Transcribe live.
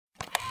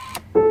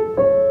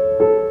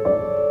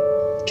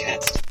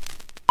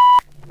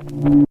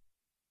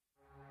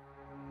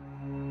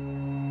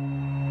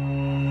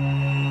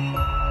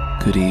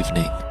Good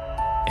evening,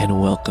 and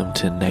welcome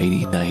to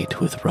Nighty Night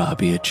with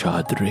Rabia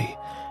Chaudhry.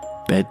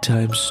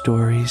 Bedtime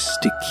stories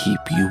to keep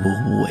you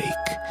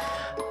awake.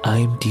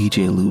 I'm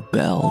DJ Lou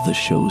Bell, the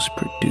show's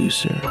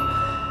producer.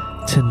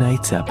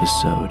 Tonight's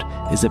episode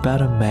is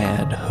about a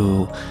man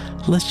who,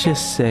 let's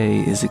just say,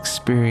 is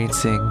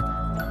experiencing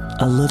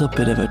a little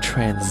bit of a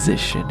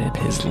transition in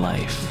his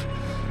life.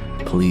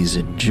 Please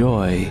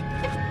enjoy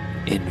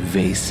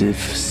Invasive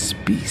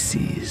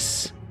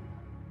Species.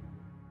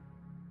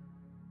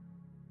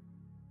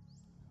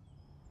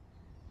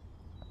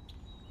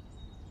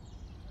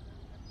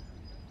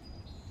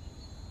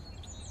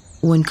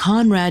 When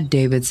Conrad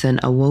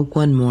Davidson awoke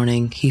one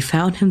morning, he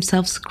found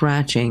himself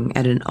scratching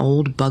at an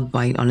old bug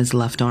bite on his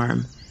left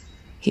arm.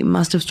 He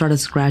must have started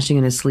scratching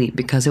in his sleep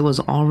because it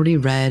was already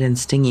red and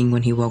stinging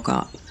when he woke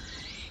up.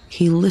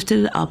 He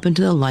lifted it up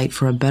into the light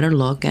for a better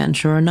look, and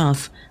sure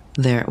enough,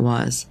 there it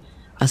was,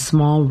 a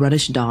small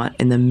reddish dot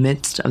in the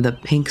midst of the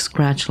pink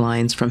scratch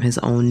lines from his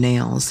own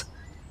nails.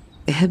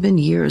 It had been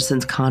years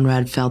since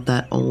Conrad felt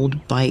that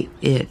old bite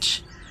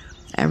itch,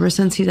 ever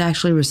since he'd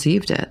actually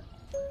received it.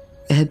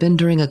 It had been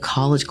during a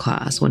college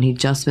class when he'd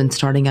just been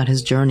starting out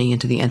his journey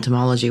into the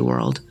entomology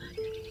world.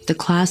 The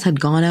class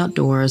had gone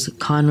outdoors.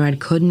 Conrad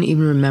couldn't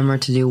even remember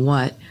to do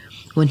what,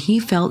 when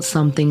he felt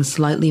something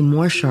slightly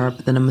more sharp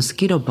than a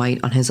mosquito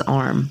bite on his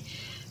arm.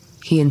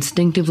 He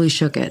instinctively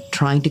shook it,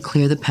 trying to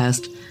clear the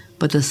pest,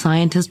 but the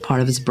scientist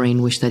part of his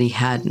brain wished that he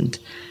hadn't.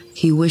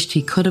 He wished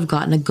he could have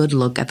gotten a good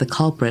look at the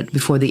culprit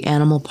before the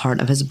animal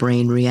part of his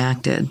brain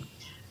reacted.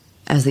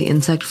 As the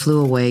insect flew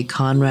away,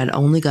 Conrad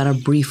only got a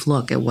brief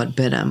look at what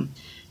bit him.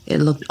 It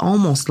looked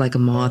almost like a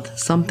moth,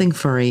 something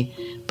furry,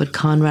 but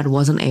Conrad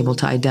wasn't able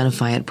to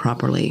identify it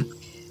properly.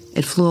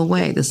 It flew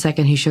away the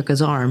second he shook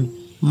his arm,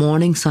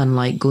 morning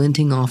sunlight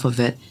glinting off of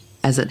it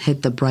as it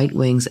hit the bright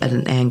wings at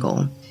an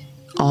angle.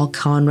 All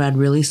Conrad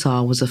really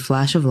saw was a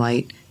flash of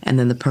light, and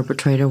then the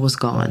perpetrator was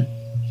gone.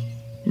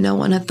 No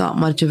one had thought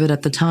much of it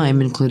at the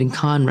time, including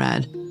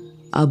Conrad.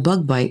 A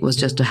bug bite was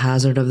just a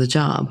hazard of the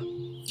job.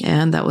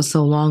 And that was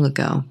so long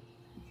ago.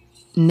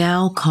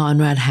 Now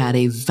Conrad had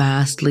a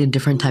vastly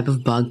different type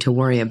of bug to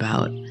worry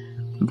about,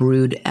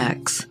 Brood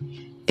X.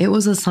 It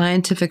was a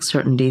scientific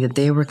certainty that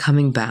they were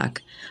coming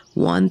back,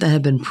 one that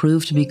had been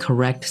proved to be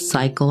correct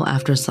cycle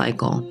after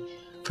cycle.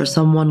 For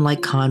someone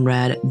like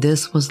Conrad,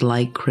 this was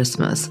like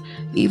Christmas,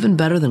 even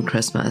better than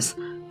Christmas.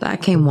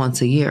 That came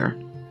once a year.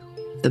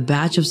 The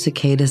batch of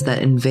cicadas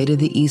that invaded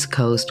the East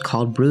Coast,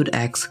 called Brood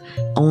X,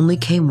 only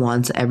came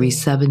once every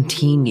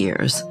 17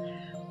 years.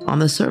 On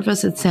the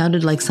surface, it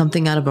sounded like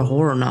something out of a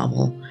horror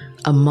novel,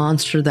 a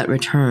monster that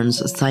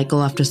returns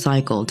cycle after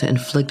cycle to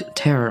inflict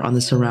terror on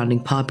the surrounding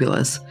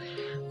populace.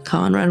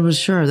 Conrad was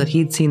sure that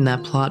he'd seen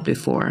that plot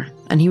before,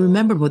 and he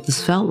remembered what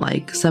this felt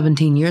like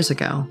 17 years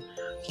ago.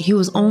 He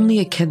was only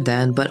a kid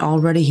then, but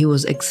already he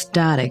was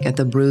ecstatic at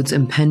the brood's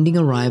impending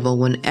arrival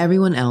when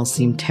everyone else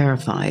seemed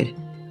terrified.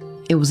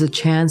 It was a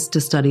chance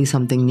to study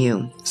something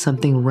new,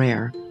 something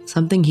rare,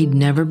 something he'd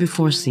never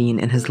before seen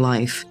in his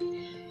life.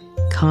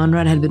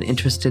 Conrad had been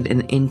interested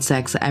in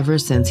insects ever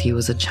since he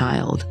was a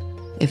child.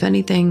 If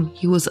anything,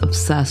 he was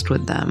obsessed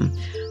with them.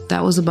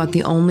 That was about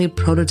the only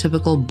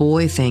prototypical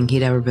boy thing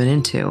he'd ever been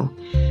into.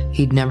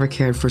 He'd never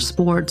cared for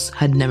sports,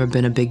 had never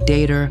been a big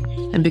dater,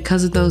 and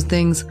because of those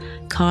things,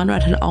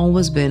 Conrad had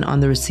always been on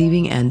the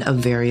receiving end of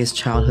various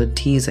childhood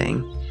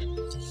teasing.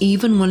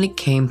 Even when it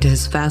came to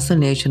his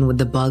fascination with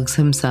the bugs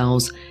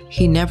themselves,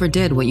 he never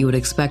did what you would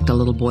expect a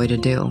little boy to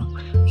do.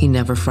 He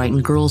never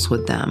frightened girls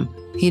with them.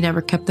 He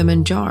never kept them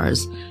in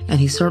jars, and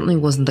he certainly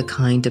wasn't the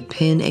kind to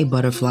pin a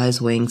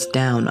butterfly's wings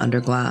down under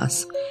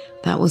glass.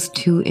 That was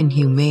too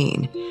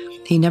inhumane.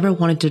 He never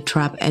wanted to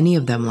trap any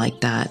of them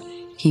like that.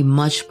 He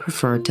much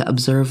preferred to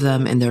observe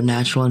them in their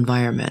natural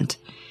environment.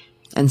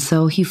 And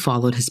so he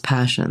followed his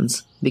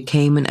passions,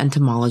 became an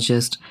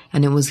entomologist,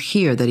 and it was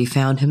here that he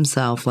found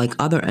himself, like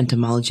other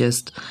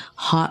entomologists,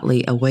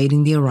 hotly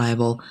awaiting the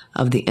arrival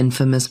of the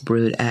infamous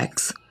Brood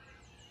X.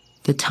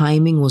 The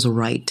timing was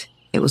right.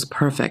 It was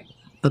perfect.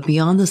 But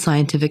beyond the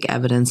scientific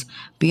evidence,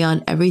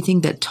 beyond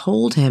everything that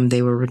told him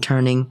they were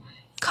returning,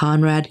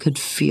 Conrad could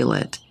feel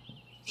it.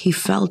 He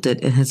felt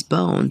it in his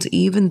bones,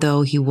 even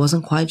though he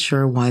wasn't quite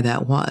sure why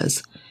that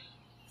was.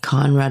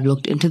 Conrad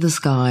looked into the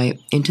sky,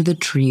 into the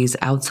trees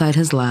outside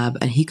his lab,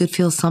 and he could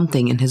feel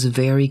something in his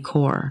very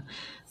core,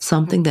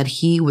 something that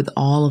he, with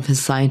all of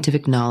his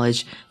scientific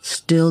knowledge,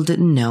 still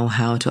didn't know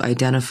how to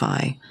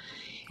identify.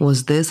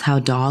 Was this how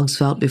dogs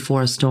felt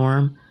before a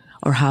storm,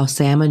 or how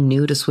salmon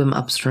knew to swim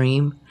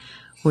upstream?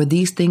 Were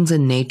these things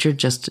in nature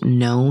just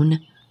known?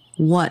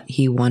 What,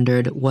 he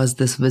wondered, was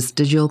this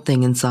vestigial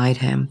thing inside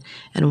him,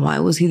 and why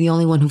was he the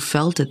only one who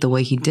felt it the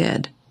way he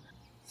did?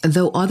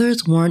 Though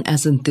others weren't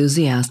as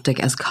enthusiastic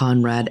as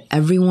Conrad,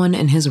 everyone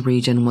in his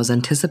region was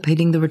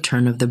anticipating the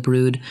return of the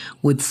brood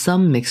with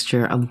some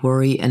mixture of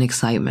worry and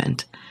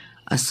excitement.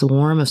 A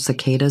swarm of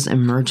cicadas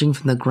emerging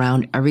from the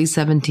ground every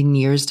 17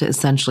 years to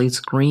essentially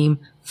scream,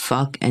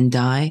 fuck, and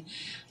die.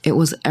 It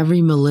was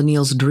every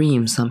millennial's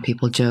dream, some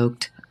people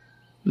joked.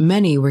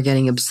 Many were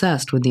getting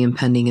obsessed with the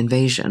impending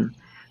invasion.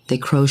 They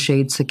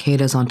crocheted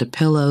cicadas onto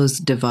pillows,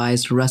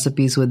 devised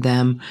recipes with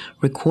them,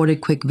 recorded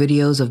quick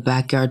videos of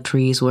backyard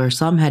trees where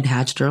some had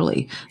hatched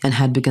early and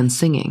had begun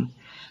singing.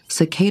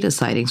 Cicada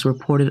sightings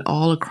reported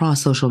all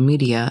across social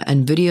media,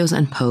 and videos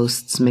and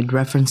posts made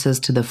references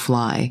to the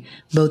fly,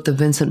 both the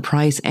Vincent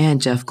Price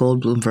and Jeff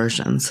Goldblum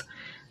versions.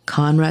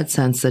 Conrad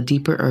sensed the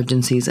deeper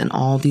urgencies in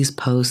all these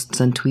posts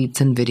and tweets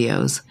and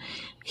videos.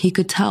 He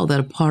could tell that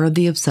a part of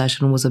the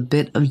obsession was a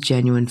bit of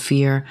genuine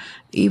fear,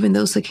 even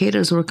though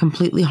cicadas were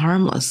completely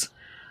harmless.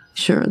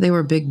 Sure, they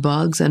were big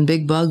bugs, and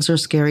big bugs are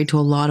scary to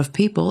a lot of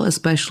people,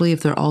 especially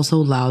if they're also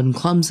loud and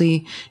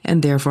clumsy,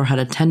 and therefore had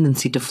a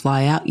tendency to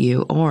fly at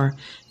you or,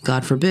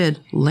 God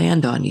forbid,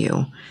 land on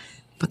you.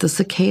 But the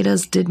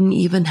cicadas didn't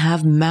even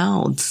have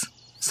mouths.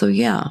 So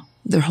yeah,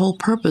 their whole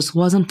purpose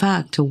was in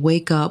fact to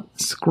wake up,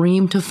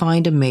 scream to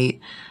find a mate,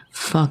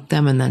 fuck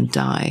them, and then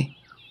die.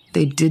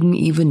 They didn't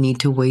even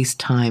need to waste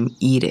time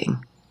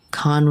eating.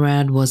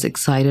 Conrad was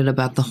excited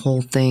about the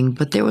whole thing,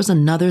 but there was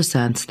another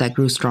sense that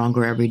grew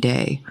stronger every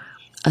day.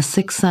 A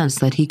sixth sense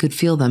that he could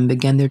feel them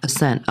begin their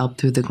ascent up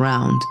through the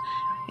ground.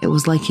 It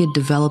was like he had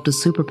developed a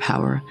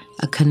superpower,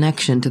 a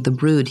connection to the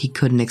brood he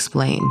couldn't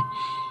explain.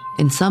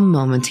 In some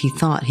moments he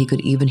thought he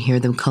could even hear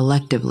them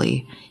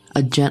collectively,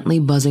 a gently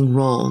buzzing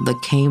roll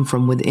that came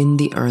from within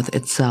the earth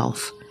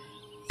itself.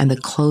 And the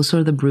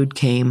closer the brood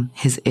came,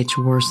 his itch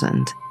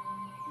worsened.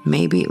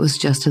 Maybe it was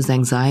just his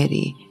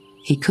anxiety.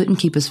 He couldn't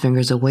keep his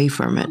fingers away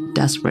from it,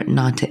 desperate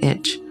not to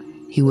itch.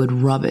 He would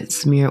rub it,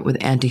 smear it with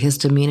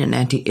antihistamine and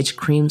anti-itch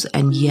creams,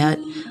 and yet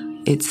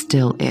it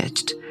still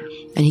itched.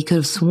 And he could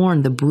have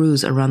sworn the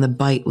bruise around the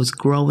bite was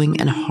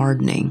growing and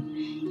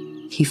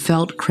hardening. He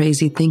felt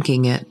crazy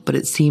thinking it, but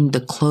it seemed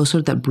the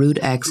closer that Brood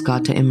X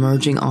got to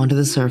emerging onto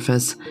the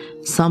surface,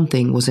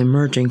 something was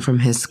emerging from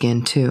his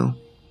skin too.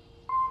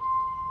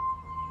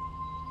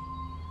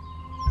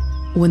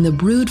 When the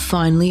brood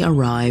finally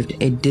arrived,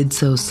 it did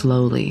so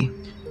slowly.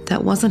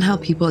 That wasn't how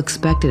people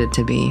expected it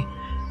to be.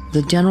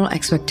 The general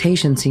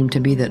expectation seemed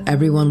to be that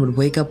everyone would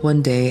wake up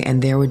one day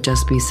and there would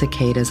just be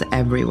cicadas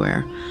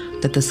everywhere,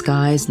 that the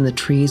skies and the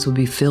trees would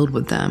be filled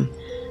with them.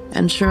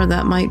 And sure,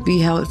 that might be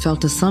how it felt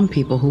to some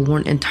people who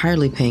weren't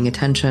entirely paying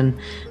attention,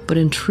 but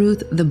in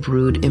truth, the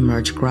brood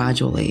emerged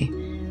gradually,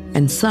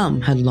 and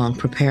some had long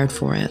prepared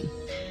for it.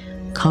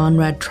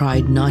 Conrad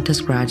tried not to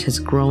scratch his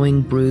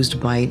growing, bruised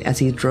bite as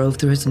he drove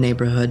through his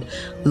neighborhood,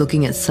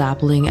 looking at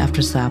sapling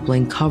after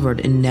sapling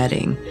covered in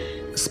netting,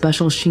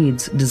 special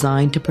sheets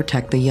designed to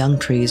protect the young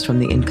trees from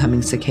the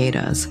incoming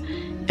cicadas.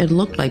 It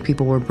looked like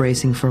people were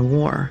bracing for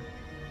war.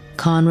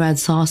 Conrad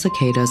saw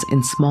cicadas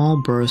in small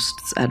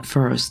bursts at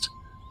first,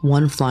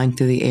 one flying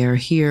through the air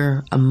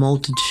here, a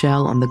molted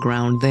shell on the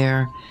ground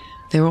there.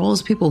 There were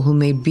always people who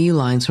made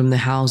beelines from the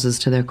houses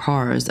to their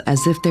cars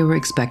as if they were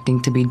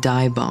expecting to be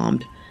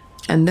dive-bombed.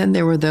 And then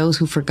there were those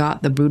who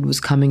forgot the brood was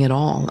coming at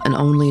all and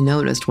only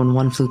noticed when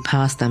one flew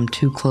past them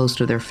too close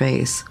to their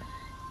face.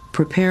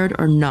 Prepared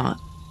or not,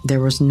 there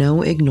was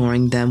no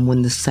ignoring them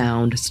when the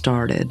sound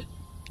started.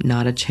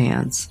 Not a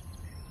chance.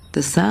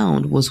 The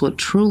sound was what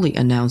truly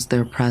announced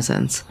their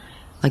presence,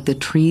 like the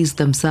trees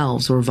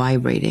themselves were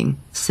vibrating,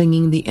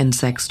 singing the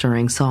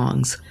insect-stirring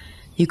songs.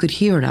 You could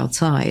hear it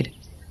outside.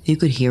 You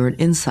could hear it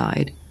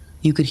inside.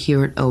 You could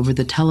hear it over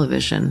the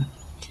television.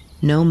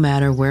 No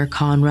matter where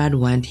Conrad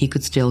went, he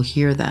could still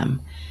hear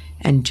them.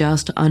 And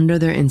just under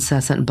their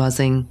incessant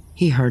buzzing,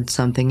 he heard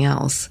something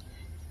else.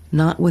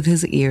 Not with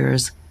his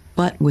ears,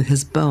 but with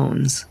his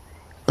bones.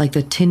 Like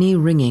the tinny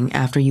ringing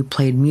after you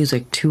played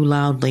music too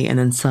loudly and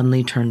then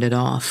suddenly turned it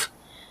off.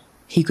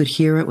 He could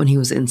hear it when he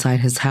was inside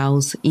his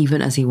house,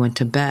 even as he went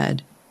to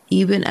bed,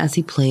 even as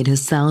he played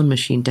his sound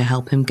machine to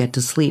help him get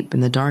to sleep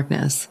in the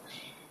darkness.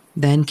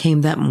 Then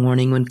came that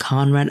morning when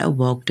Conrad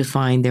awoke to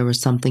find there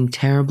was something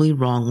terribly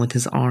wrong with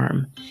his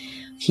arm.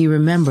 He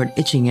remembered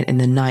itching it in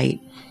the night,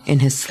 in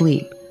his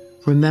sleep,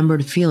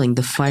 remembered feeling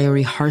the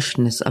fiery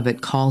harshness of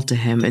it call to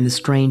him in the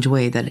strange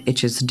way that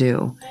itches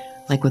do,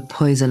 like with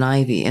poison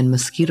ivy and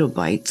mosquito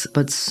bites,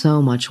 but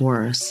so much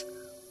worse.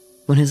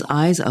 When his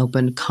eyes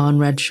opened,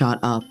 Conrad shot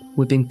up,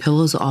 whipping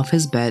pillows off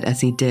his bed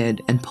as he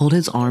did, and pulled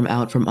his arm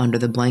out from under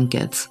the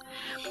blankets.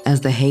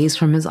 As the haze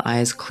from his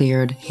eyes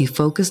cleared, he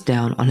focused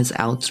down on his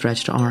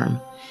outstretched arm.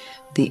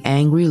 The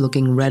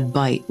angry-looking red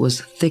bite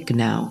was thick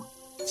now,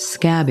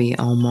 scabby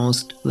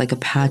almost, like a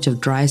patch of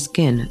dry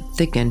skin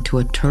thickened to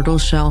a turtle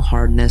shell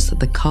hardness,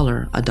 the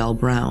color a dull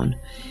brown.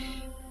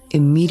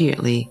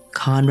 Immediately,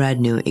 Conrad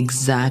knew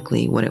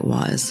exactly what it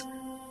was,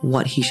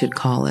 what he should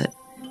call it,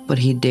 but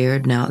he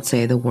dared not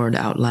say the word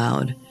out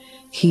loud.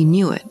 He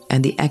knew it,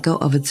 and the echo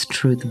of its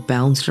truth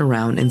bounced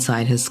around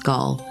inside his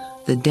skull,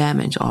 the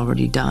damage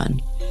already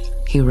done.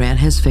 He ran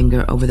his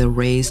finger over the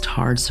raised,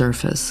 hard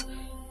surface.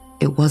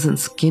 It wasn't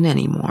skin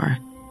anymore.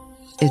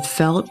 It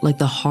felt like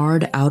the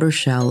hard outer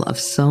shell of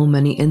so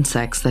many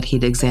insects that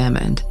he'd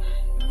examined.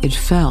 It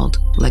felt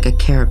like a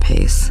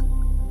carapace.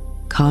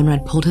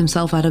 Conrad pulled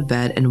himself out of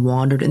bed and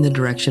wandered in the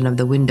direction of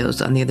the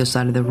windows on the other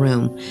side of the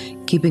room,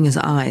 keeping his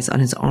eyes on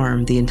his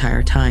arm the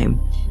entire time.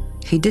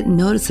 He didn't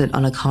notice it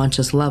on a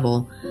conscious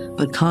level,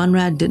 but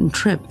Conrad didn't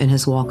trip in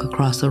his walk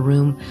across the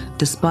room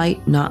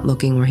despite not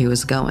looking where he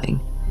was going.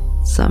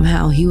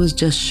 Somehow he was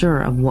just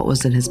sure of what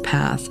was in his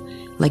path,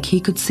 like he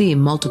could see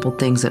multiple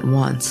things at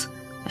once,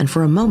 and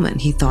for a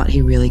moment he thought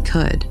he really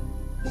could.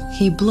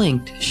 He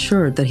blinked,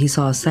 sure that he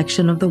saw a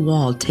section of the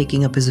wall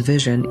taking up his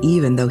vision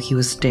even though he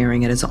was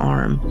staring at his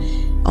arm,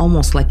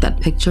 almost like that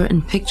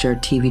picture-in-picture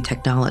TV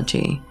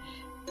technology.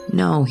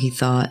 No, he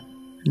thought,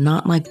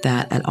 not like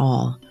that at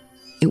all.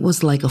 It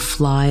was like a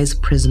fly's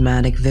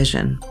prismatic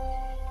vision.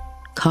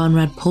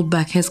 Conrad pulled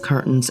back his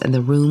curtains and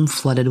the room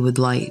flooded with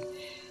light,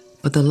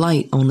 but the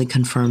light only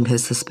confirmed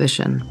his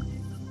suspicion.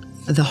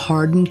 The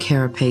hardened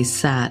carapace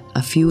sat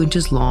a few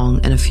inches long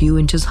and a few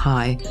inches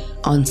high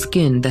on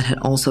skin that had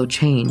also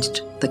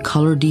changed, the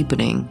color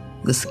deepening,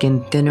 the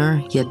skin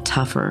thinner yet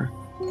tougher.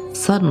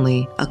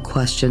 Suddenly, a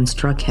question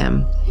struck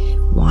him.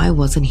 Why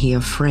wasn't he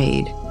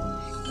afraid?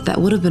 That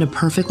would have been a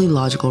perfectly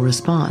logical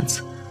response.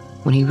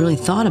 When he really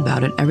thought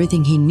about it,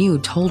 everything he knew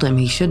told him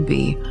he should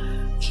be.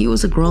 He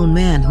was a grown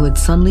man who had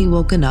suddenly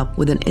woken up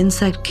with an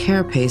insect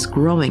carapace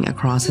growing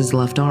across his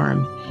left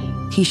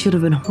arm. He should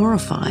have been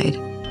horrified.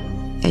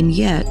 And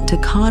yet, to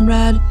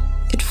Conrad,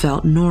 it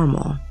felt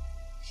normal.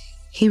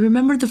 He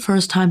remembered the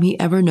first time he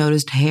ever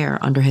noticed hair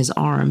under his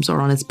arms or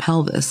on his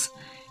pelvis,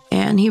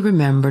 and he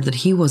remembered that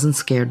he wasn't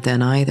scared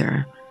then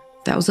either.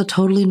 That was a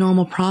totally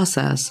normal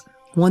process,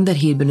 one that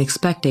he had been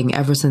expecting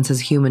ever since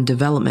his human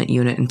development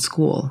unit in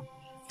school.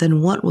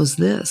 Then what was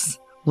this?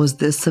 Was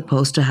this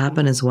supposed to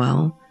happen as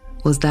well?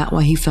 Was that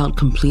why he felt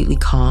completely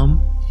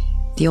calm?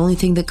 The only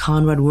thing that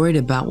Conrad worried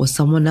about was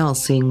someone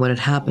else seeing what had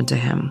happened to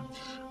him.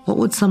 What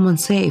would someone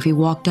say if he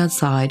walked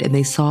outside and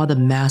they saw the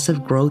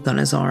massive growth on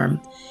his arm?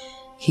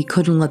 He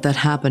couldn't let that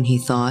happen, he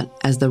thought,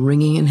 as the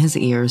ringing in his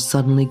ears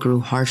suddenly grew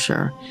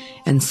harsher,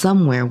 and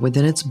somewhere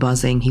within its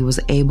buzzing he was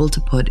able to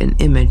put an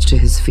image to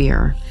his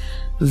fear.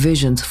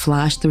 Visions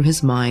flashed through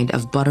his mind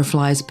of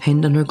butterflies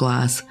pinned under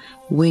glass,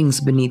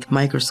 wings beneath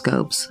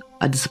microscopes,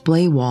 a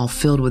display wall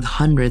filled with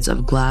hundreds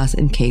of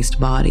glass-encased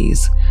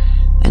bodies.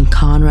 And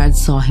Conrad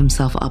saw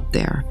himself up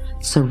there,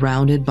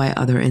 surrounded by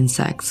other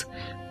insects,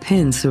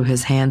 pins through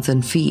his hands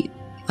and feet,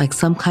 like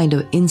some kind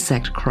of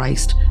insect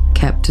Christ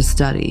kept to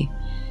study.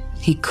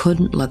 He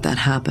couldn't let that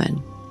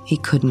happen. He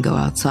couldn't go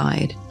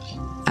outside.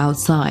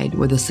 Outside,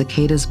 where the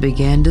cicadas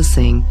began to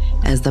sing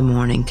as the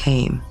morning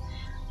came.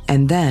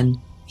 And then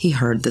he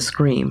heard the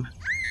scream.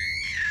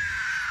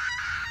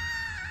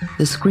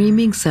 The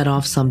screaming set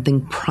off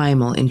something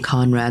primal in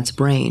Conrad's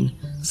brain,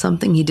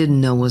 something he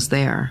didn't know was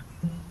there.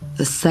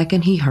 The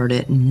second he heard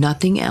it,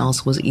 nothing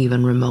else was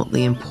even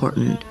remotely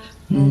important.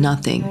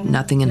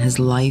 Nothing in his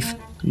life,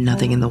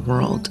 nothing in the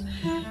world.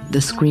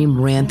 The scream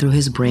ran through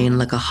his brain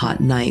like a hot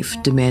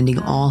knife, demanding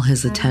all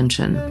his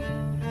attention.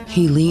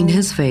 He leaned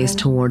his face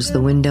towards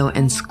the window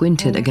and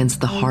squinted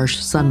against the harsh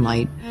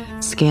sunlight,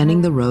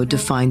 scanning the road to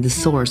find the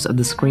source of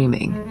the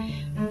screaming.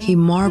 He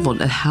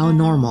marveled at how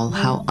normal,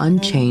 how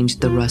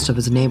unchanged the rest of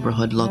his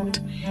neighborhood looked.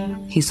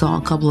 He saw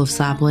a couple of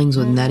saplings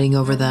with netting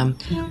over them,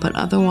 but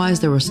otherwise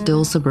there were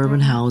still suburban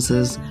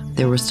houses,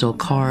 there were still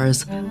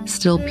cars,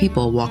 still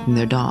people walking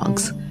their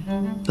dogs.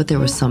 But there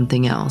was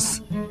something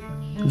else.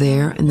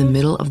 There, in the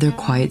middle of their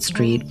quiet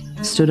street,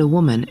 stood a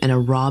woman in a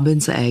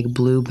robin's egg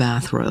blue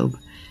bathrobe.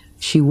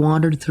 She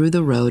wandered through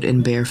the road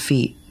in bare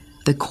feet,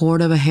 the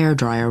cord of a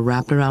hairdryer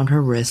wrapped around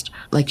her wrist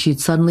like she'd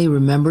suddenly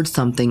remembered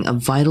something of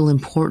vital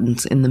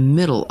importance in the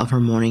middle of her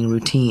morning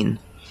routine.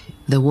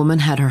 The woman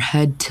had her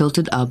head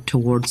tilted up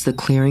towards the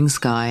clearing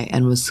sky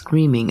and was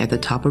screaming at the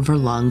top of her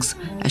lungs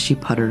as she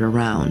puttered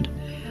around.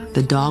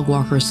 The dog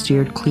walker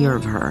steered clear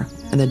of her,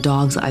 and the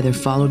dogs either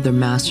followed their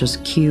master's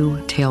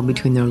cue, tail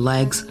between their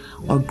legs,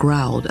 or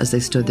growled as they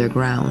stood their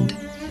ground.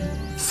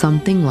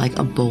 Something like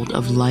a bolt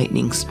of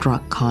lightning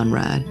struck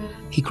Conrad.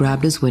 He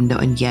grabbed his window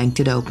and yanked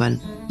it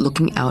open,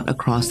 looking out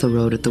across the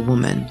road at the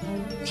woman.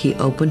 He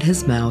opened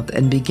his mouth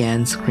and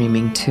began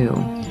screaming too.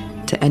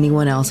 To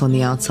anyone else on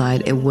the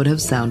outside, it would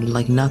have sounded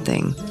like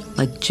nothing,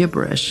 like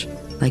gibberish,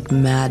 like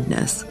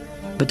madness.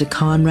 But to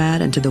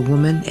Conrad and to the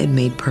woman, it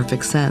made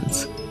perfect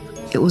sense.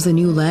 It was a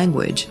new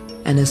language,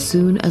 and as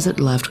soon as it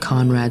left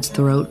Conrad's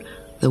throat,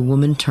 the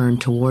woman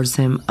turned towards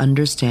him,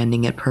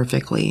 understanding it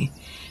perfectly.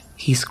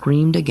 He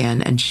screamed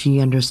again, and she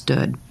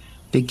understood,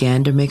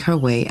 began to make her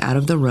way out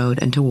of the road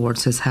and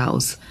towards his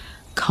house.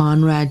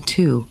 Conrad,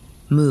 too,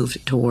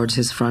 moved towards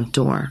his front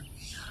door.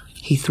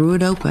 He threw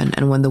it open,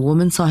 and when the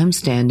woman saw him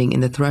standing in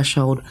the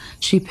threshold,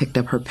 she picked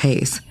up her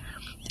pace.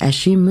 As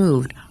she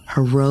moved,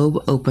 her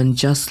robe opened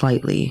just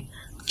slightly,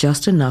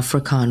 just enough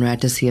for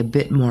Conrad to see a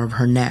bit more of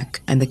her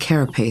neck and the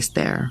carapace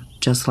there,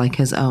 just like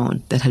his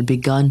own, that had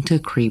begun to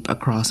creep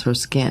across her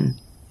skin.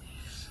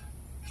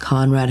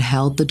 Conrad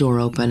held the door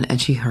open,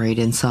 and she hurried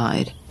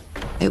inside.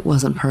 It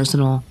wasn't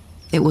personal.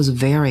 It was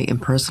very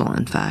impersonal,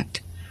 in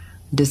fact.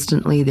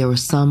 Distantly, there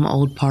was some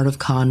old part of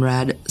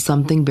Conrad,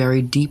 something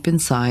buried deep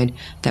inside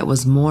that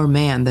was more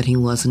man than he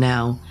was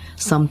now,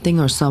 something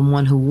or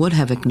someone who would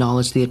have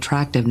acknowledged the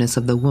attractiveness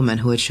of the woman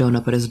who had shown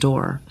up at his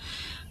door.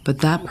 But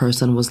that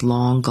person was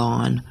long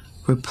gone,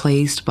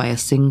 replaced by a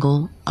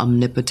single,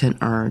 omnipotent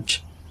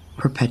urge: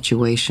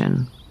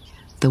 perpetuation.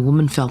 The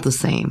woman felt the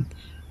same.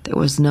 There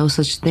was no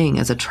such thing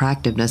as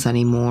attractiveness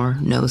anymore,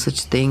 no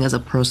such thing as a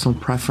personal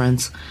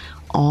preference.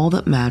 All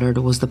that mattered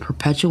was the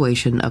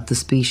perpetuation of the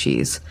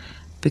species,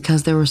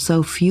 because there were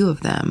so few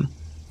of them,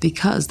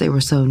 because they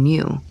were so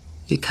new,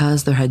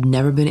 because there had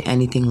never been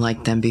anything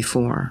like them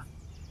before.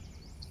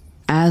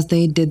 As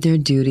they did their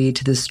duty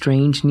to the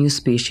strange new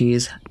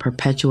species,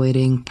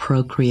 perpetuating,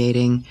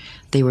 procreating,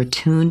 they were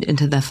tuned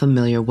into that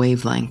familiar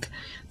wavelength,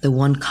 the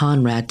one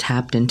Conrad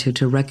tapped into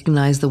to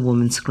recognize the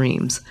woman's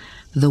screams,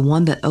 the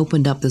one that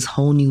opened up this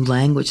whole new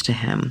language to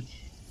him.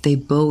 They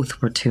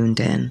both were tuned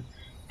in,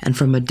 and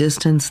from a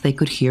distance they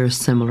could hear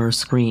similar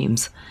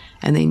screams,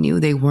 and they knew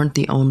they weren't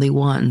the only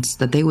ones,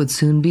 that they would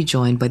soon be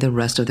joined by the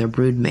rest of their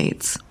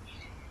broodmates.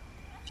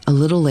 A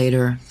little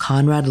later,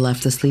 Conrad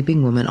left the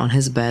sleeping woman on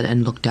his bed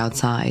and looked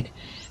outside.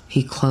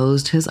 He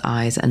closed his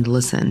eyes and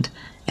listened,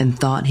 and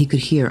thought he could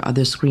hear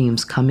other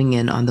screams coming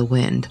in on the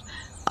wind,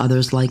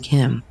 others like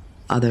him,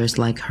 others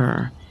like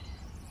her.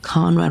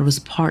 Conrad was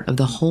part of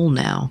the whole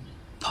now,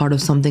 part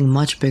of something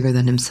much bigger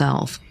than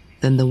himself,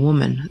 than the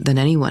woman, than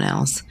anyone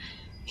else.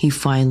 He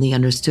finally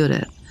understood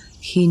it.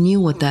 He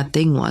knew what that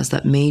thing was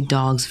that made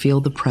dogs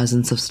feel the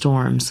presence of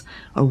storms,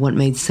 or what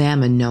made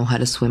salmon know how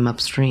to swim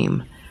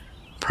upstream.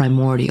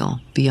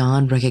 Primordial,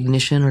 beyond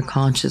recognition or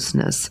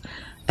consciousness,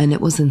 and it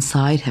was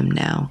inside him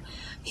now.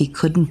 He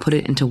couldn't put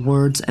it into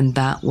words, and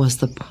that was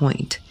the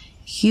point.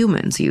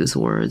 Humans use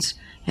words,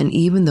 and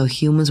even though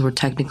humans were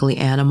technically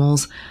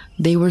animals,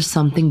 they were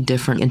something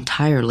different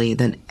entirely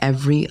than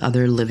every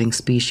other living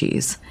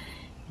species.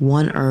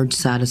 One urge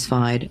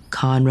satisfied,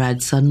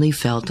 Conrad suddenly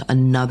felt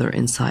another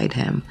inside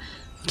him,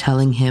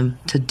 telling him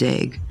to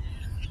dig.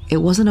 It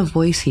wasn't a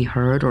voice he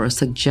heard or a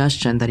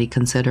suggestion that he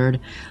considered.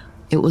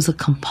 It was a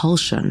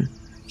compulsion.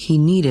 He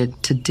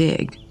needed to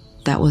dig.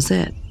 That was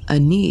it. A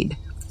need.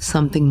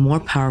 Something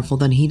more powerful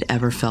than he'd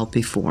ever felt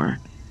before.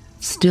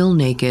 Still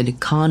naked,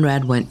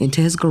 Conrad went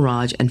into his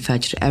garage and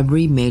fetched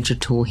every major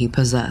tool he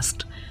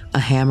possessed. A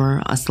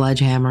hammer, a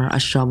sledgehammer, a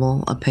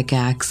shovel, a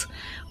pickaxe.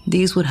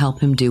 These would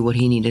help him do what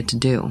he needed to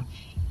do.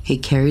 He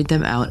carried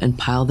them out and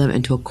piled them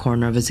into a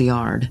corner of his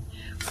yard.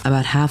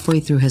 About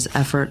halfway through his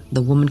effort,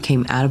 the woman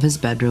came out of his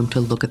bedroom to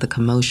look at the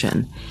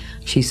commotion.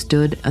 She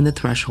stood on the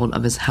threshold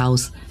of his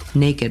house,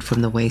 naked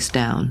from the waist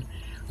down.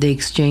 They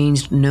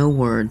exchanged no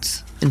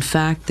words. In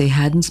fact, they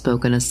hadn't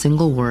spoken a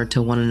single word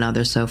to one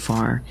another so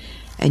far,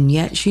 and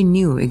yet she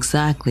knew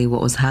exactly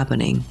what was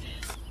happening.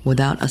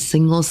 Without a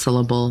single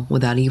syllable,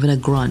 without even a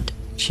grunt,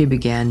 she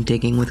began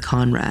digging with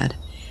Conrad.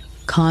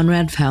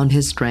 Conrad found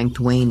his strength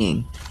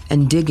waning,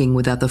 and digging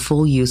without the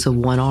full use of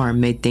one arm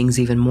made things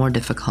even more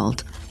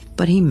difficult.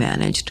 But he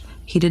managed.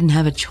 He didn't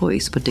have a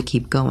choice but to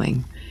keep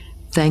going.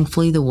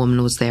 Thankfully, the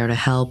woman was there to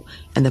help,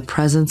 and the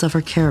presence of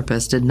her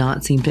carapace did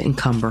not seem to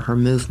encumber her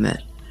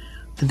movement.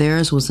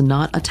 Theirs was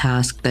not a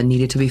task that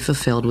needed to be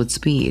fulfilled with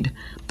speed,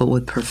 but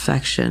with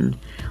perfection.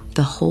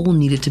 The whole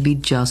needed to be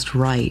just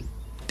right,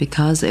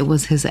 because it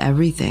was his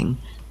everything.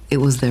 It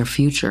was their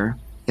future.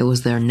 It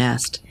was their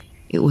nest.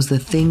 It was the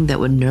thing that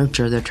would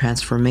nurture their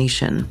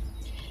transformation.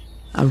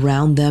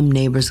 Around them,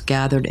 neighbors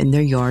gathered in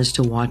their yards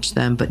to watch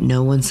them, but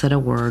no one said a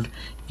word.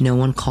 No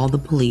one called the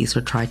police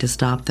or tried to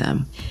stop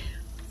them.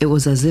 It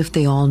was as if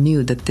they all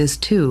knew that this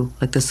too,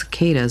 like the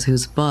cicadas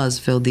whose buzz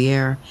filled the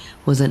air,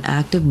 was an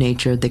act of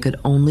nature they could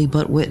only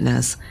but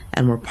witness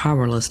and were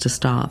powerless to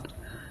stop.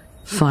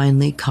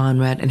 Finally,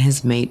 Conrad and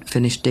his mate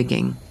finished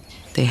digging.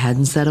 They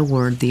hadn't said a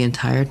word the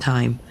entire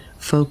time,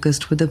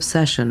 focused with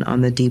obsession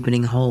on the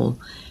deepening hole,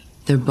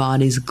 their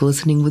bodies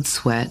glistening with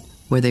sweat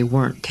where they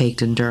weren't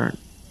caked in dirt.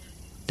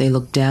 They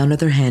looked down at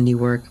their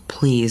handiwork,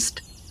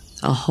 pleased.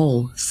 A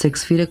hole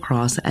 6 feet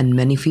across and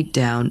many feet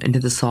down into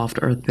the soft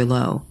earth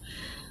below.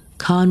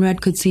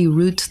 Conrad could see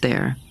roots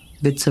there,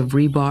 bits of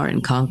rebar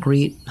and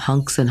concrete,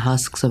 hunks and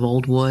husks of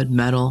old wood,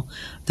 metal,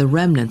 the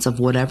remnants of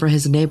whatever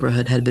his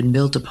neighborhood had been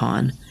built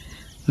upon.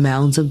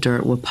 Mounds of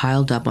dirt were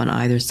piled up on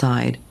either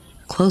side,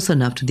 close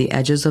enough to the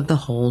edges of the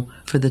hole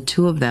for the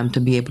two of them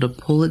to be able to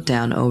pull it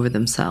down over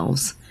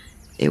themselves.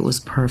 It was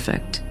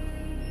perfect.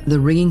 The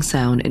ringing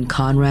sound in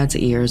Conrad's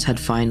ears had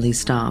finally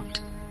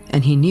stopped,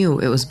 and he knew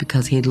it was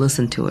because he had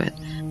listened to it,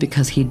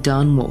 because he'd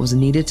done what was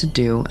needed to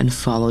do and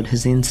followed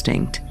his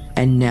instinct.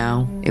 And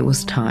now it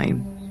was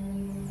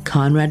time.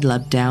 Conrad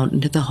leapt down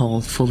into the hole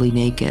fully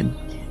naked.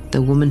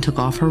 The woman took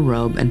off her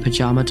robe and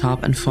pajama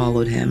top and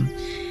followed him.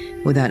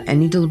 Without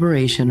any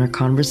deliberation or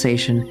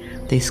conversation,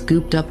 they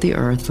scooped up the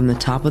earth from the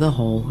top of the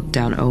hole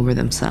down over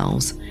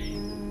themselves.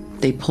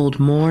 They pulled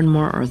more and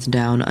more earth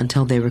down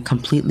until they were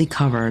completely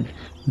covered,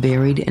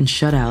 buried and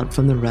shut out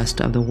from the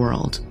rest of the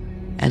world,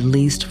 at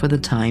least for the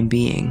time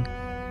being.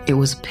 It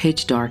was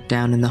pitch dark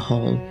down in the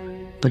hole,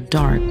 but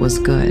dark was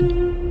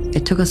good.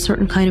 It took a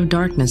certain kind of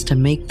darkness to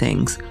make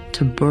things,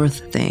 to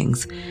birth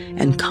things,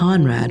 and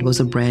Conrad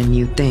was a brand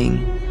new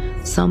thing,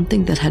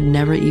 something that had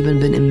never even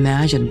been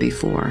imagined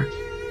before.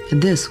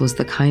 This was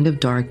the kind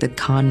of dark that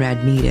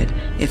Conrad needed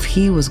if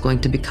he was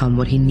going to become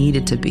what he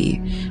needed to be,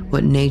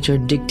 what nature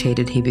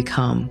dictated he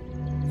become.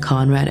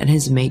 Conrad and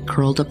his mate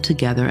curled up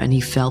together and he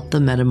felt the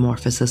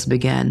metamorphosis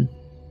begin.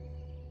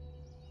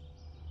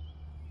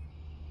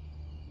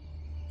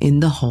 In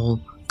the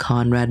hole,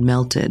 Conrad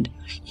melted.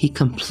 He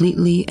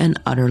completely and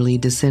utterly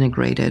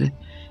disintegrated.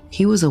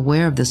 He was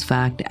aware of this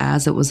fact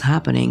as it was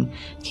happening.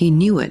 He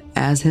knew it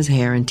as his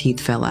hair and teeth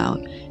fell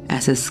out,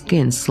 as his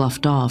skin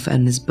sloughed off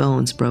and his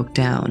bones broke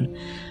down.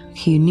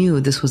 He knew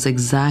this was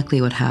exactly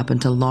what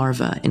happened to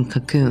larvae in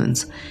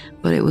cocoons,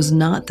 but it was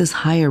not this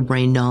higher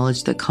brain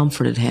knowledge that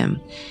comforted him.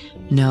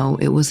 No,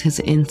 it was his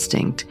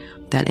instinct,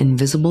 that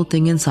invisible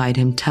thing inside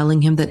him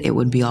telling him that it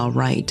would be all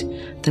right,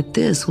 that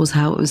this was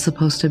how it was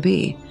supposed to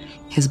be.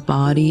 His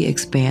body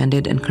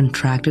expanded and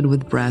contracted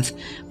with breath,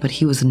 but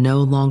he was no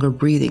longer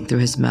breathing through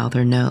his mouth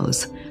or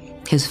nose.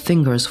 His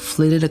fingers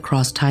flitted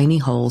across tiny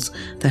holes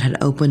that had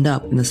opened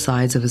up in the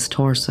sides of his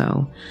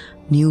torso,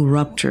 new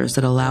ruptures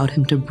that allowed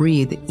him to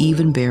breathe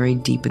even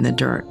buried deep in the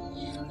dirt.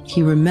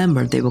 He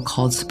remembered they were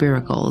called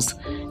spiracles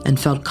and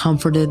felt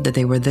comforted that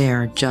they were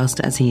there just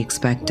as he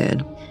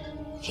expected.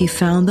 He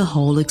found the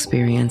whole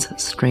experience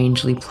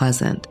strangely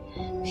pleasant.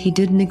 He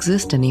didn't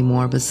exist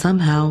anymore, but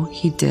somehow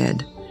he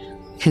did.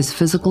 His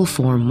physical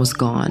form was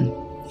gone.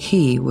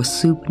 He was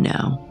soup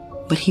now,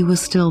 but he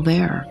was still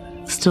there,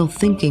 still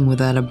thinking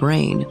without a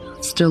brain,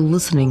 still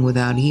listening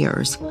without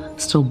ears,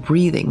 still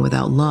breathing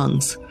without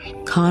lungs.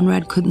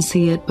 Conrad couldn't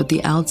see it, but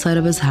the outside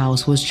of his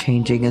house was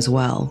changing as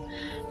well.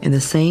 In the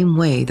same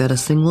way that a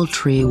single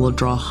tree will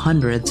draw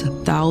hundreds,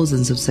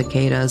 thousands of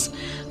cicadas,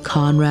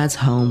 Conrad's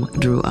home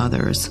drew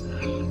others.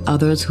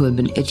 Others who had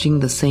been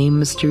itching the same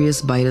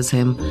mysterious bite as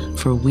him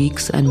for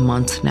weeks and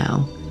months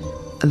now.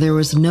 There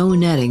was no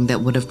netting that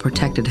would have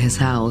protected his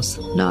house,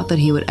 not that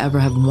he would ever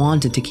have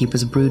wanted to keep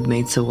his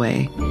broodmates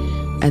away.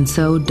 And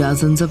so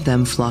dozens of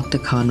them flocked to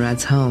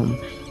Conrad's home,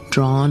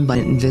 drawn by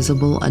an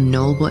invisible,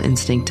 unknowable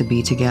instinct to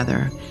be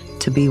together,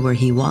 to be where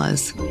he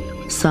was.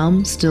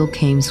 Some still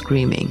came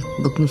screaming,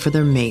 looking for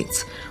their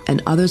mates,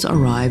 and others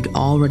arrived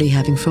already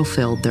having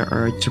fulfilled their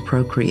urge to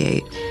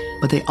procreate.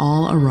 But they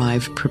all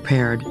arrived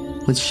prepared,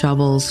 with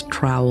shovels,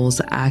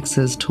 trowels,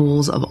 axes,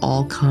 tools of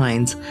all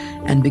kinds,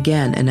 and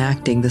began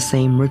enacting the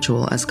same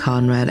ritual as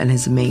Conrad and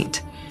his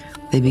mate.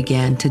 They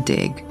began to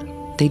dig.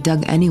 They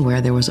dug anywhere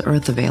there was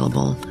earth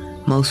available,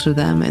 most of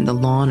them in the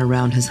lawn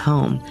around his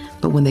home,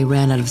 but when they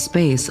ran out of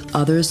space,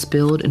 others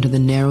spilled into the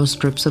narrow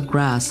strips of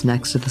grass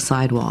next to the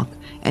sidewalk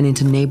and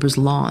into neighbors'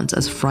 lawns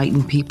as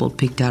frightened people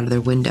peeked out of their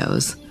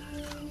windows.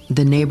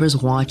 The neighbors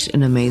watched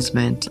in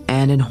amazement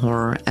and in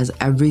horror as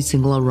every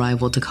single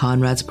arrival to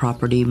Conrad's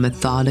property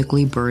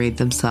methodically buried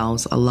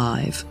themselves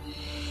alive.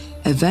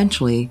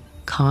 Eventually,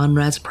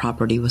 Conrad's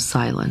property was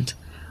silent.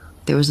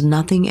 There was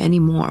nothing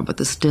anymore but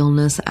the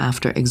stillness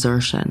after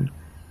exertion.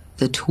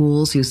 The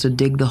tools used to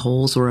dig the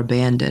holes were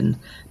abandoned,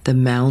 the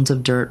mounds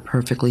of dirt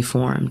perfectly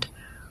formed.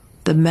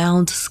 The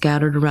mounds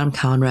scattered around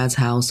Conrad's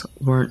house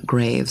weren't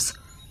graves.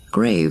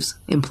 Graves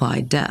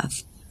implied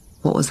death.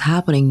 What was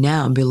happening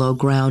now below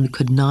ground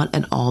could not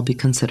at all be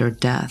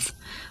considered death.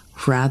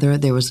 Rather,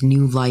 there was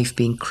new life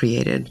being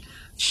created.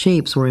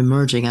 Shapes were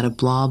emerging out of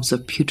blobs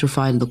of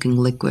putrefied-looking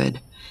liquid.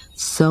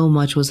 So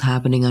much was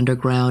happening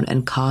underground,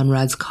 and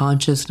Conrad's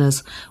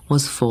consciousness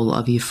was full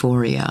of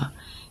euphoria.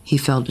 He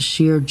felt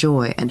sheer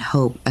joy and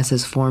hope as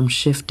his form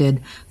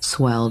shifted,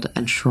 swelled,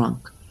 and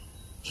shrunk.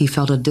 He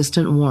felt a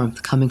distant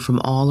warmth coming from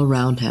all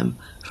around him,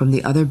 from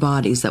the other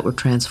bodies that were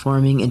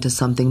transforming into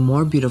something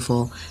more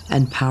beautiful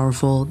and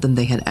powerful than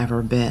they had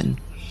ever been.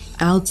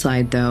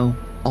 Outside, though,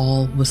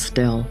 all was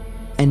still,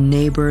 and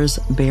neighbors,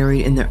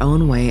 buried in their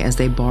own way as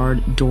they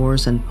barred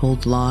doors and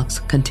pulled locks,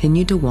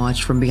 continued to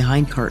watch from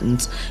behind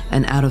curtains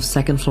and out of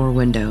second-floor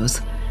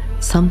windows.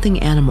 Something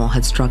animal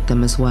had struck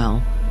them as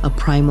well, a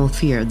primal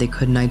fear they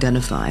couldn't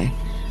identify.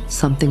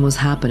 Something was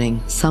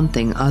happening,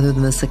 something other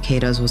than the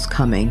cicadas was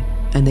coming,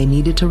 and they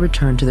needed to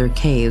return to their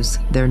caves,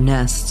 their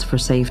nests, for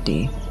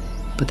safety.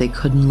 But they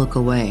couldn't look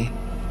away.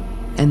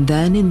 And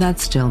then in that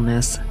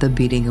stillness, the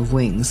beating of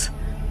wings.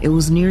 It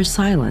was near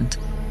silent,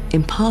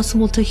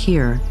 impossible to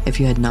hear if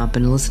you had not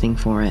been listening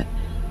for it,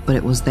 but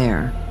it was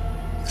there.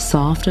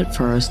 Soft at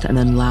first, and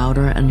then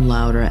louder and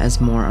louder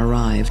as more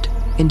arrived.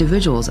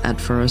 Individuals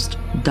at first,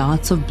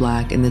 dots of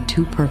black in the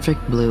too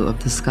perfect blue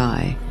of the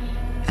sky.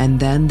 And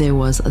then there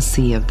was a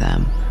sea of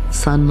them,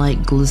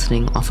 sunlight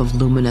glistening off of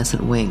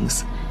luminescent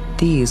wings.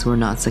 These were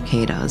not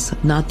cicadas,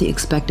 not the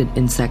expected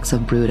insects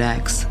of Brood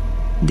X.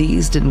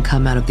 These didn't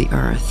come out of the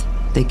earth,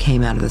 they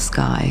came out of the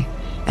sky,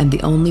 and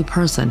the only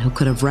person who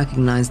could have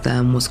recognized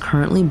them was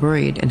currently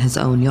buried in his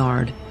own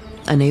yard,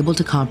 unable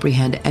to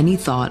comprehend any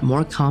thought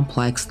more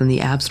complex than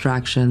the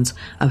abstractions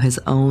of his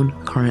own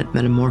current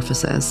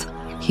metamorphosis.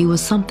 He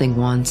was something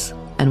once,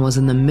 and was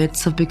in the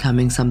midst of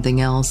becoming something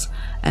else,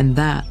 and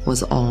that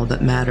was all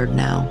that mattered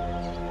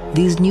now.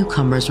 These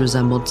newcomers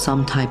resembled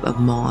some type of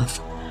moth.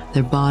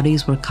 Their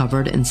bodies were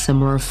covered in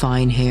similar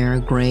fine hair,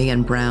 gray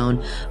and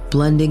brown,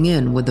 blending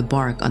in with the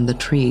bark on the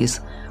trees,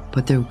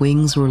 but their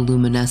wings were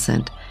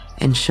luminescent,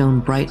 and shone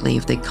brightly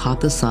if they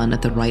caught the sun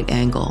at the right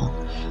angle.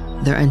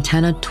 Their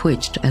antennae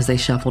twitched as they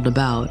shuffled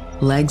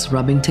about, legs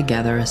rubbing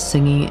together,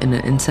 singing in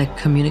an insect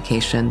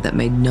communication that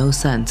made no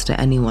sense to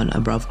anyone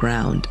above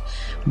ground.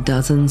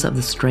 Dozens of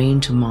the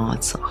strange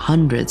moths,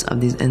 hundreds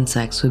of these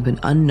insects who had been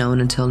unknown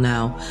until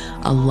now,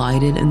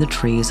 alighted in the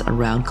trees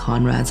around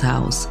Conrad's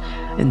house,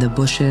 in the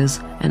bushes,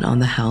 and on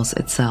the house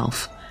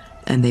itself.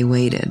 And they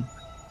waited.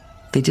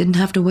 They didn't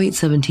have to wait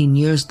 17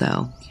 years,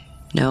 though.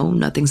 No,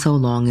 nothing so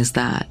long as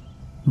that.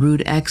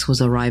 Brood X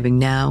was arriving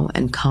now,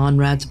 and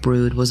Conrad's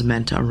brood was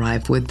meant to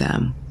arrive with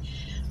them.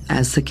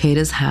 As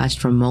cicadas hatched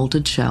from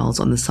molted shells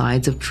on the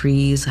sides of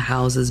trees,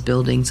 houses,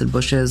 buildings, and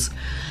bushes,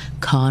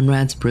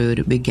 Conrad's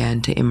brood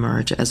began to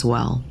emerge as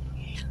well.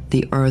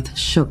 The earth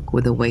shook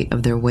with the weight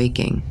of their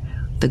waking.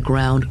 The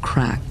ground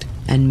cracked,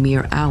 and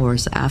mere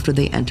hours after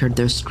they entered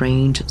their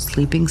strange,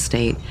 sleeping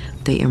state,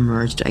 they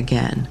emerged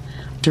again,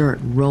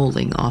 dirt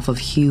rolling off of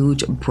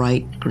huge,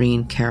 bright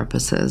green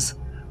carapaces.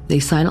 They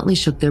silently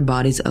shook their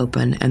bodies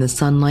open, and the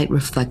sunlight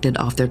reflected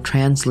off their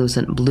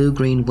translucent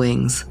blue-green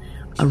wings.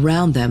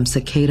 Around them,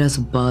 cicadas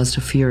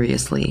buzzed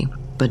furiously,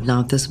 but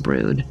not this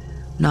brood,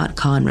 not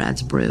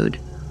Conrad's brood.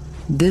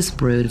 This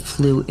brood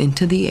flew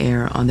into the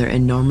air on their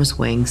enormous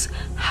wings,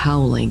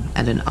 howling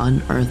at an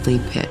unearthly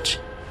pitch.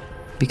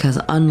 Because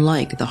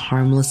unlike the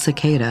harmless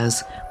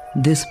cicadas,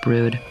 this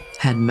brood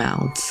had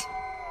mouths.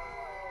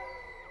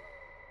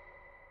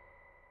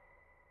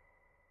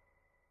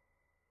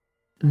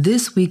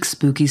 This week's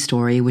spooky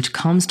story, which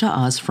comes to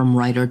us from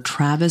writer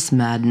Travis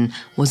Madden,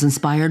 was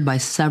inspired by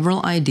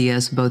several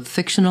ideas, both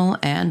fictional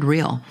and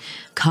real.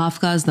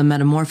 Kafka's The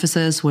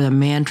Metamorphosis, where a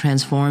man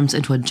transforms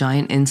into a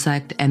giant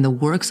insect, and the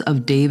works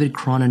of David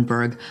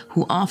Cronenberg,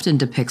 who often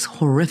depicts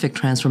horrific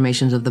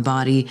transformations of the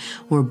body,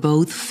 were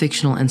both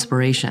fictional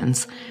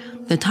inspirations.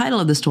 The title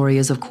of the story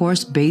is, of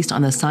course, based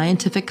on the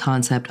scientific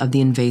concept of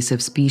the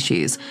invasive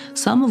species,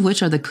 some of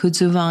which are the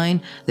kudzu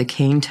vine, the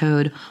cane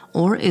toad,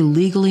 or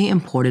illegally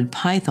imported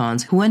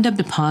pythons who end up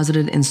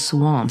deposited in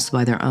swamps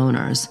by their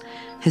owners.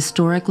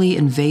 Historically,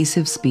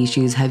 invasive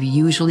species have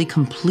usually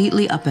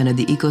completely upended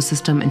the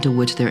ecosystem into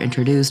which they're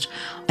introduced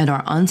and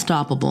are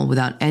unstoppable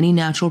without any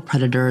natural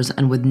predators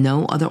and with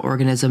no other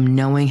organism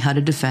knowing how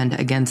to defend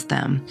against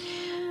them.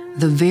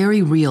 The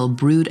very real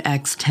Brood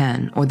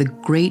X10, or the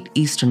Great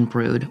Eastern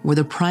Brood, were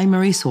the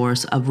primary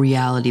source of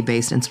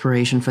reality-based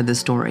inspiration for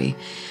this story.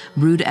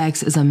 Brood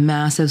X is a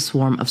massive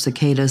swarm of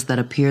cicadas that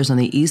appears on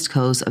the east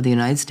coast of the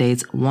United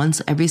States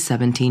once every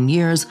 17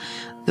 years,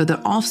 though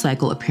their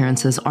off-cycle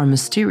appearances are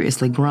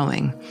mysteriously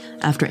growing.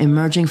 After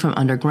emerging from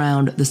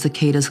underground, the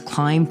cicadas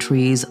climb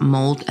trees,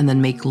 molt, and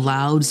then make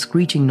loud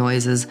screeching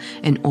noises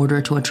in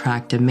order to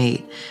attract a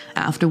mate,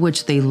 after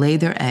which they lay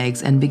their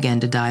eggs and begin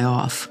to die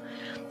off.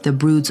 The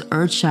brood's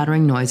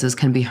earth-shattering noises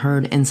can be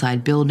heard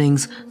inside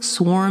buildings,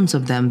 swarms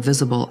of them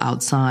visible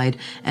outside,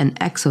 and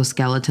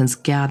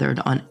exoskeletons gathered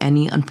on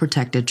any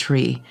unprotected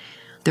tree.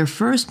 Their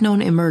first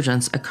known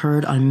emergence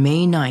occurred on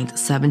May 9,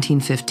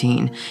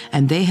 1715,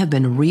 and they have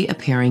been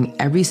reappearing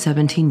every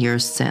 17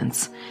 years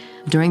since.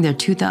 During their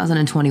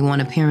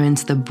 2021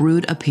 appearance, the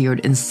brood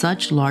appeared in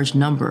such large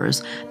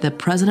numbers that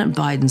President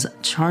Biden's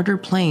charter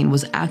plane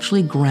was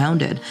actually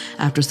grounded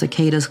after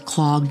cicadas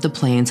clogged the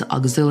plane's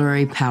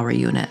auxiliary power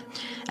unit.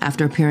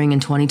 After appearing in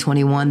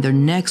 2021, their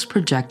next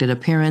projected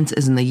appearance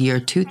is in the year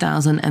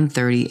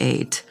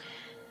 2038.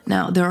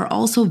 Now, there are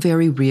also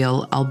very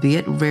real,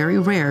 albeit very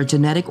rare,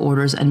 genetic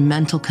orders and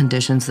mental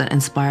conditions that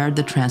inspired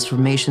the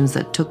transformations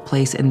that took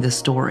place in this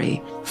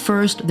story.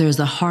 First, there's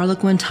the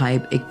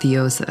Harlequin-type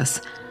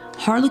ichthyosis.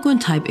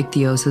 Harlequin-type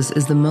ichthyosis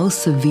is the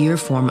most severe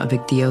form of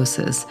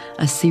ichthyosis,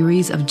 a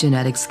series of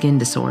genetic skin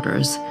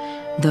disorders.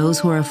 Those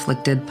who are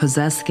afflicted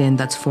possess skin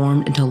that's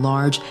formed into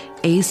large,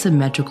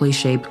 asymmetrically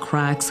shaped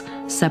cracks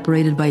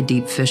separated by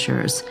deep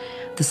fissures.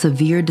 The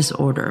severe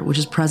disorder, which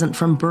is present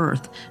from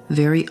birth,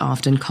 very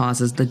often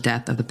causes the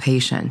death of the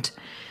patient.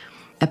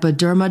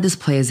 Epidermal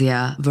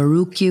dysplasia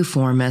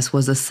verruciformis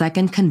was the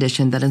second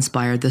condition that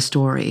inspired the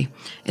story.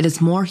 It is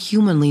more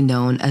humanly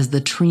known as the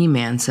tree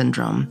man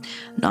syndrome.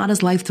 Not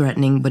as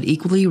life-threatening, but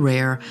equally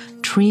rare,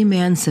 tree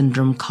man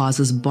syndrome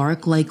causes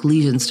bark-like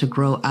lesions to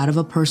grow out of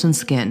a person's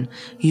skin,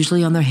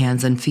 usually on their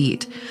hands and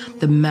feet.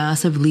 The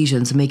massive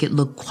lesions make it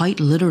look quite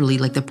literally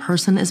like the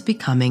person is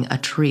becoming a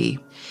tree.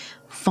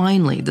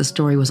 Finally, the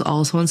story was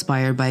also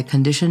inspired by a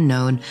condition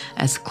known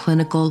as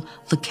clinical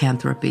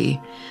lycanthropy.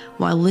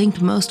 While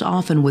linked most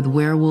often with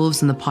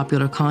werewolves in the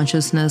popular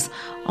consciousness,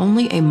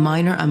 only a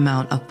minor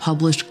amount of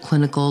published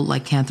clinical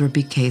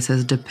lycanthropy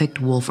cases depict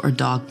wolf or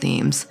dog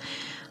themes.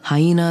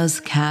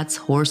 Hyenas, cats,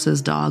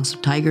 horses, dogs,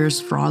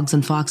 tigers, frogs,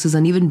 and foxes,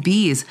 and even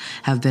bees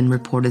have been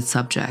reported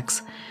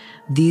subjects.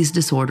 These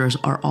disorders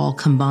are all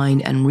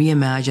combined and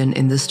reimagined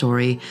in the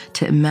story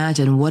to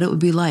imagine what it would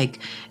be like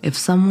if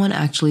someone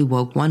actually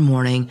woke one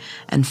morning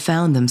and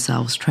found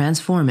themselves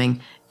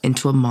transforming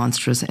into a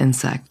monstrous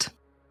insect.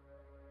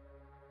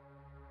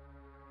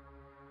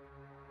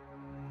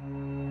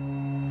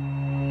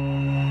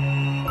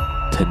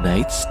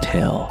 Tonight's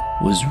tale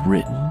was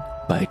written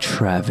by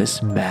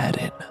Travis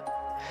Madden.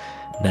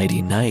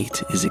 Nighty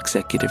Night is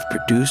executive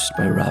produced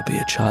by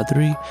Rabia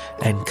Chaudhry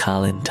and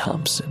Colin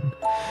Thompson.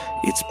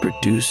 It's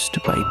produced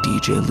by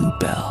DJ Lou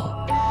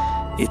Bell.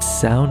 It's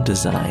sound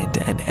designed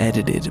and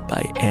edited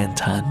by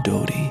Anton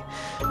Doty.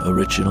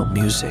 Original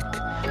music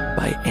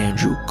by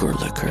Andrew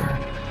Gerlicher.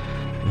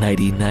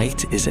 Nighty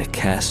Night is a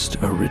Cast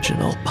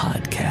original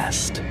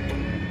podcast.